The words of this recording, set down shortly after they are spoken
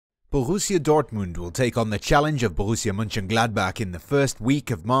Borussia Dortmund will take on the challenge of Borussia Monchengladbach in the first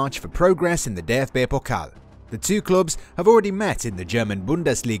week of March for progress in the DFB Pokal. The two clubs have already met in the German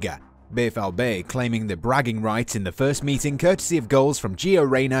Bundesliga, BVB claiming the bragging rights in the first meeting courtesy of goals from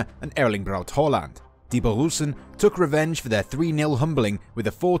Reyna and Erling Haaland. Die Borussen took revenge for their 3-0 humbling with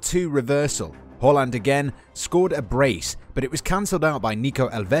a 4-2 reversal. Haaland again scored a brace, but it was cancelled out by Nico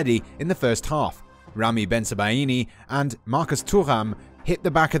Elvedi in the first half. Ramy, Bensebaini and Thuram hit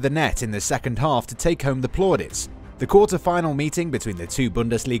the back of the net in the second half to take home the plaudits. The quarter-final meeting between the two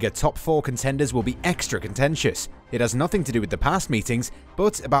Bundesliga top 4 contenders will be extra contentious. It has nothing to do with the past meetings,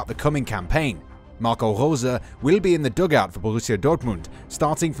 but about the coming campaign. Marco Rose will be in the dugout for Borussia Dortmund,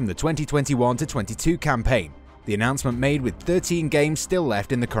 starting from the 2021-22 campaign. The announcement made with 13 games still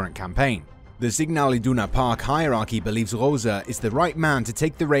left in the current campaign. The Signal Iduna Park hierarchy believes Rose is the right man to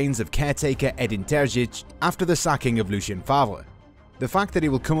take the reins of caretaker Edin Terzic after the sacking of Lucien Favre. The fact that he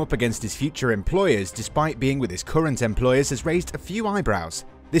will come up against his future employers despite being with his current employers has raised a few eyebrows.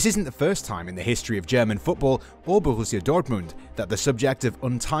 This isn't the first time in the history of German football or Borussia Dortmund that the subject of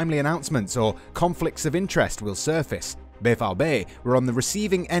untimely announcements or conflicts of interest will surface. BVB were on the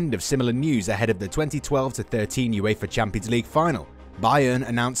receiving end of similar news ahead of the 2012-13 UEFA Champions League final. Bayern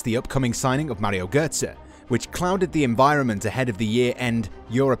announced the upcoming signing of Mario Götze, which clouded the environment ahead of the year-end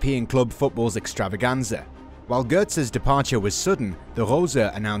European club football's extravaganza. While Götze's departure was sudden, the Rose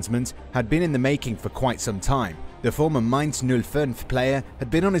announcement had been in the making for quite some time. The former Mainz 05 player had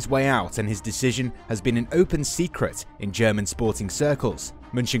been on his way out, and his decision has been an open secret in German sporting circles.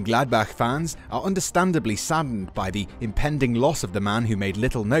 Monchengladbach fans are understandably saddened by the impending loss of the man who made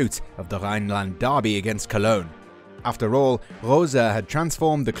little note of the Rhineland derby against Cologne. After all, Rose had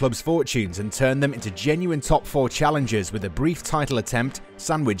transformed the club's fortunes and turned them into genuine top 4 challengers with a brief title attempt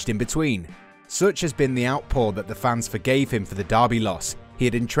sandwiched in between. Such has been the outpour that the fans forgave him for the derby loss. He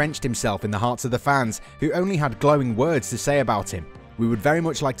had entrenched himself in the hearts of the fans, who only had glowing words to say about him. "We would very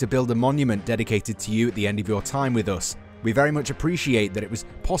much like to build a monument dedicated to you at the end of your time with us. We very much appreciate that it was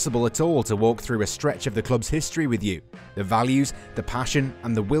possible at all to walk through a stretch of the club's history with you. The values, the passion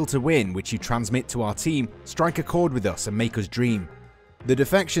and the will to win which you transmit to our team strike a chord with us and make us dream." The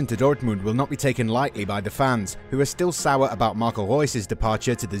defection to Dortmund will not be taken lightly by the fans, who are still sour about Marco Reus's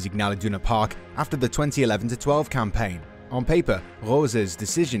departure to the Signal Iduna Park after the 2011-12 campaign. On paper, Rose's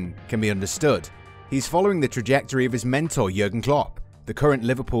decision can be understood. He's following the trajectory of his mentor Jurgen Klopp. The current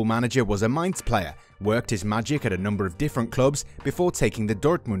Liverpool manager was a Mainz player, worked his magic at a number of different clubs before taking the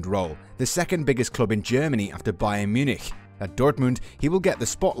Dortmund role, the second biggest club in Germany after Bayern Munich. At Dortmund, he will get the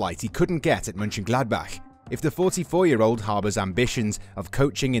spotlight he couldn't get at Mönchengladbach. If the 44-year-old harbours ambitions of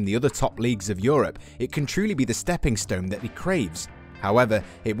coaching in the other top leagues of Europe, it can truly be the stepping stone that he craves. However,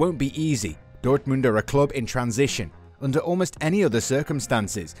 it won't be easy. Dortmund are a club in transition. Under almost any other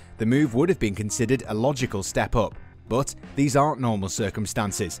circumstances, the move would have been considered a logical step up. But these aren't normal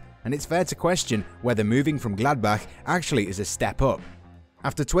circumstances, and it's fair to question whether moving from Gladbach actually is a step up.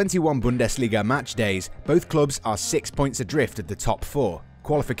 After 21 Bundesliga match days, both clubs are 6 points adrift at the top 4.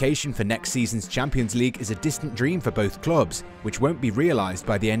 Qualification for next season's Champions League is a distant dream for both clubs, which won't be realised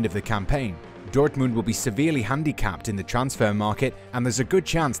by the end of the campaign. Dortmund will be severely handicapped in the transfer market, and there's a good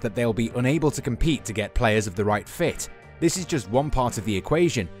chance that they'll be unable to compete to get players of the right fit. This is just one part of the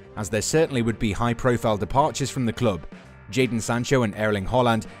equation, as there certainly would be high-profile departures from the club. Jadon Sancho and Erling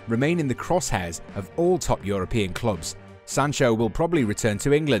Haaland remain in the crosshairs of all top European clubs. Sancho will probably return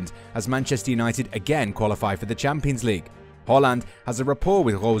to England, as Manchester United again qualify for the Champions League. Haaland has a rapport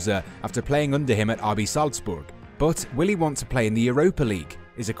with Rose after playing under him at RB Salzburg, but will he want to play in the Europa League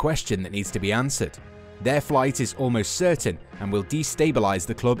is a question that needs to be answered. Their flight is almost certain and will destabilise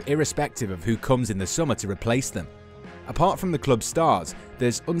the club irrespective of who comes in the summer to replace them. Apart from the club's stars,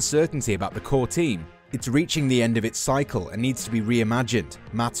 there's uncertainty about the core team. It's reaching the end of its cycle and needs to be reimagined.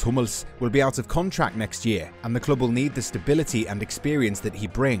 Mats Hummels will be out of contract next year, and the club will need the stability and experience that he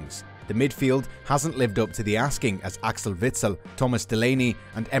brings. The midfield hasn't lived up to the asking, as Axel Witsel, Thomas Delaney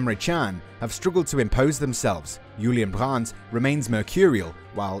and Emre Can have struggled to impose themselves. Julian Brandt remains mercurial,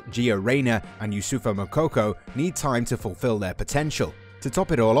 while Reyna and Youssoufa Moukoko need time to fulfill their potential. To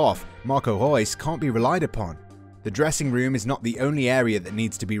top it all off, Marco Reus can't be relied upon. The dressing room is not the only area that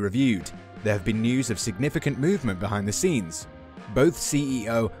needs to be reviewed. There have been news of significant movement behind the scenes. Both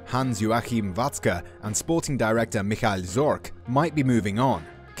CEO Hans-Joachim Watzke and sporting director Michael Zorc might be moving on.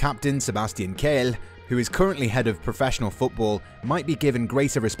 Captain Sebastian Kehl, who is currently head of professional football, might be given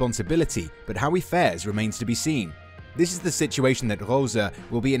greater responsibility, but how he fares remains to be seen. This is the situation that Rose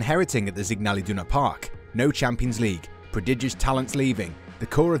will be inheriting at the Signal Iduna Park. No Champions League, prodigious talents leaving, the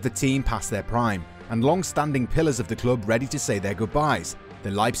core of the team past their prime, and long-standing pillars of the club ready to say their goodbyes.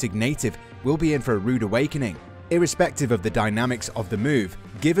 the Leipzig native will be in for a rude awakening. Irrespective of the dynamics of the move,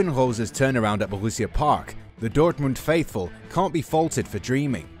 given Rose's turnaround at Borussia Park, the Dortmund faithful can't be faulted for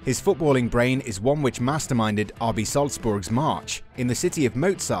dreaming. His footballing brain is one which masterminded RB Salzburg's march. In the city of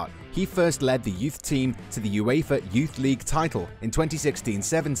Mozart, he first led the youth team to the UEFA Youth League title in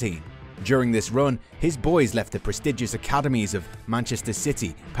 2016-17. During this run, his boys left the prestigious academies of Manchester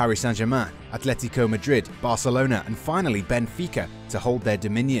City, Paris Saint-Germain, Atletico Madrid, Barcelona and finally Benfica to hold their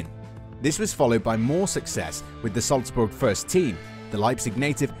dominion. This was followed by more success with the Salzburg first team. The Leipzig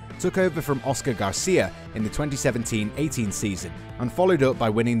native took over from Oscar Garcia in the 2017-18 season and followed up by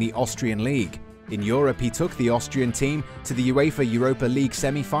winning the Austrian League. In Europe, he took the Austrian team to the UEFA Europa League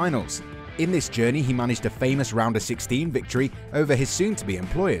semi-finals. In this journey, he managed a famous round of 16 victory over his soon-to-be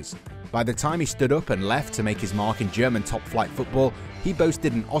employers. By the time he stood up and left to make his mark in German top-flight football, he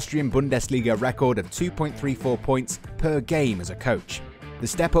boasted an Austrian Bundesliga record of 2.34 points per game as a coach. The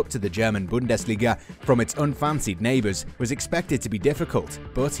step up to the German Bundesliga from its unfancied neighbours was expected to be difficult,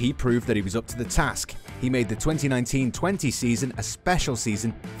 but he proved that he was up to the task. He made the 2019-20 season a special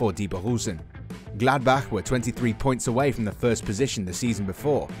season for Die Borussen. Gladbach were 23 points away from the first position the season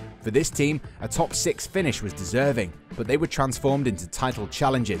before. For this team, a top 6 finish was deserving, but they were transformed into title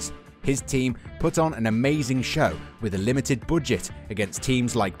challengers. His team put on an amazing show with a limited budget against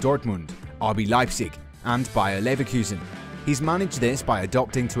teams like Dortmund, RB Leipzig and Bayer Leverkusen. He's managed this by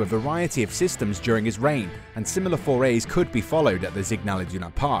adopting to a variety of systems during his reign, and similar forays could be followed at the Signal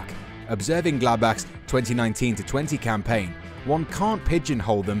Iduna Park. Observing Gladbach's 2019-20 campaign, one can't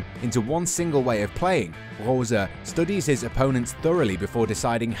pigeonhole them into one single way of playing. Rose studies his opponents thoroughly before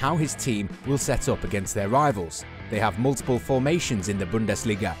deciding how his team will set up against their rivals. They have multiple formations in the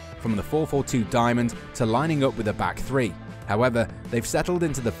Bundesliga, from the 4-4-2 diamond to lining up with a back three. However, they've settled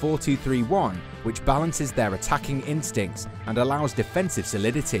into the 4-2-3-1, which balances their attacking instincts and allows defensive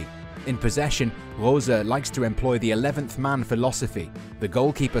solidity. In possession, Rose likes to employ the 11th man philosophy. The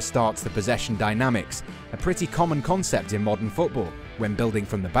goalkeeper starts the possession dynamics, a pretty common concept in modern football when building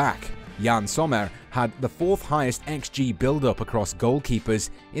from the back. Jan Sommer had the 4th highest XG build-up across goalkeepers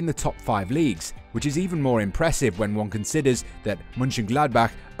in the top 5 leagues, which is even more impressive when one considers that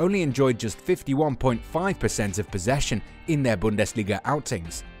Monchengladbach only enjoyed just 51.5% of possession in their Bundesliga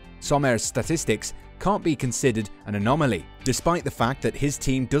outings. Sommer's statistics can't be considered an anomaly, despite the fact that his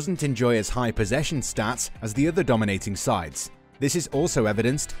team doesn't enjoy as high possession stats as the other dominating sides. This is also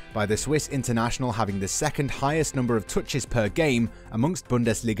evidenced by the Swiss international having the 2nd highest number of touches per game amongst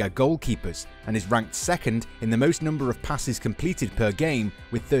Bundesliga goalkeepers and is ranked 2nd in the most number of passes completed per game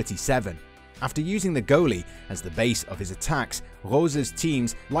with 37. After using the goalie as the base of his attacks, Rose's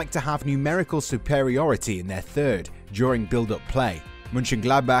teams like to have numerical superiority in their third during build-up play.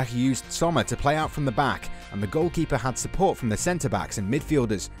 Monchengladbach used Sommer to play out from the back, and the goalkeeper had support from the centre-backs and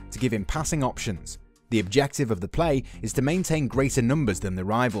midfielders to give him passing options. The objective of the play is to maintain greater numbers than the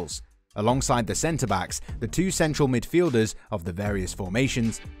rivals. Alongside the centre-backs, the 2 central midfielders of the various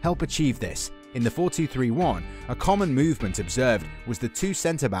formations help achieve this. In the 4-2-3-1, a common movement observed was the 2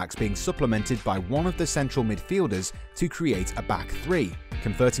 centre-backs being supplemented by one of the central midfielders to create a back 3,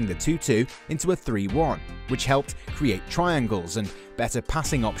 converting the 2-2 into a 3-1, which helped create triangles and better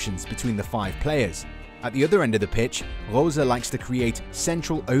passing options between the 5 players. At the other end of the pitch, Rose likes to create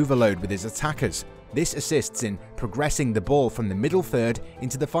central overload with his attackers. This assists in progressing the ball from the middle third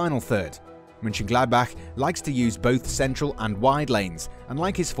into the final third. Monchengladbach likes to use both central and wide lanes, and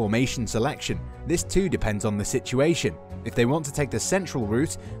like his formation selection, this too depends on the situation. If they want to take the central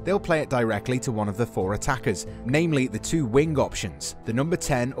route, they'll play it directly to one of the 4 attackers, namely the 2 wing options, the number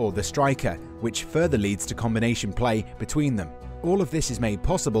 10 or the striker, which further leads to combination play between them. All of this is made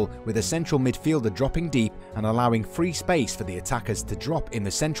possible with a central midfielder dropping deep and allowing free space for the attackers to drop in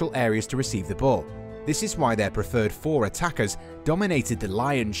the central areas to receive the ball. This is why their preferred 4 attackers dominated the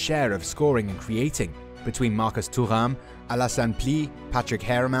lion's share of scoring and creating. Between Marcus Thuram, Alassane Pli, Patrick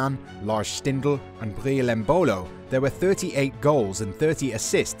Herrmann, Lars Stindl and Breel Embolo, there were 38 goals and 30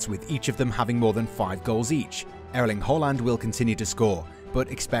 assists, with each of them having more than 5 goals each. Erling Haaland will continue to score,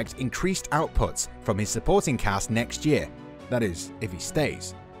 but expect increased outputs from his supporting cast next year. That is, if he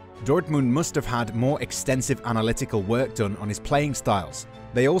stays. Dortmund must have had more extensive analytical work done on his playing styles.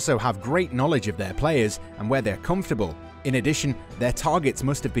 They also have great knowledge of their players and where they're comfortable. In addition, their targets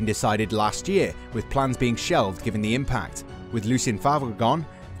must have been decided last year, with plans being shelved given the impact. With Lucien Favre gone,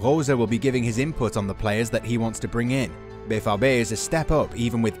 Rose will be giving his input on the players that he wants to bring in. BVB is a step up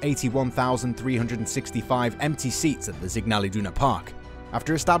even with 81,365 empty seats at the Signal Iduna Park.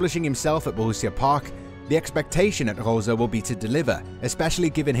 After establishing himself at Borussia Park, the expectation at Rose will be to deliver, especially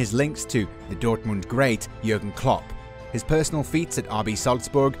given his links to the Dortmund great Jurgen Klopp. his personal feats at RB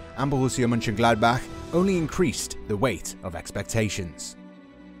Salzburg and Borussia Monchengladbach only increased the weight of expectations.